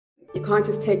You can't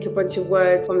just take a bunch of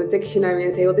words from the dictionary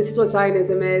and say, well, this is what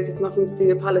Zionism is, it's nothing to do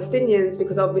with Palestinians,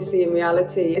 because obviously in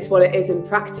reality it's what it is in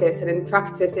practice. And in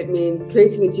practice it means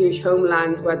creating a Jewish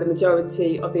homeland where the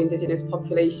majority of the indigenous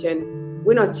population,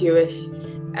 we're not Jewish,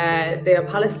 they are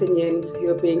Palestinians who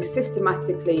are being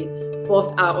systematically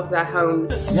forced out of their homes.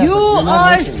 You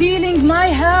are stealing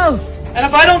my house! And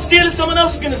if I don't steal it, someone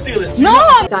else is going to steal it.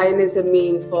 No! Zionism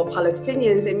means for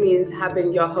Palestinians, it means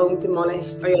having your home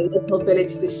demolished or your little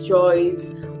village destroyed,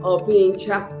 or being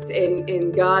trapped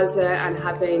in Gaza and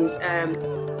having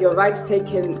your rights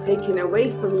taken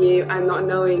away from you, and not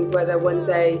knowing whether one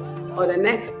day or the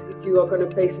next you are going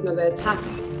to face another attack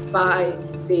by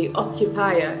the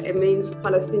occupier. It means for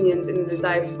Palestinians in the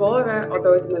diaspora or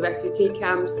those in the refugee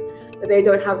camps that they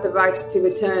don't have the rights to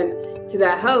return to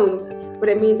their homes, but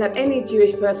it means that any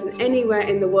Jewish person anywhere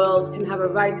in the world can have a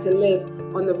right to live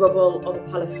on the rubble of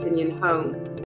a Palestinian home.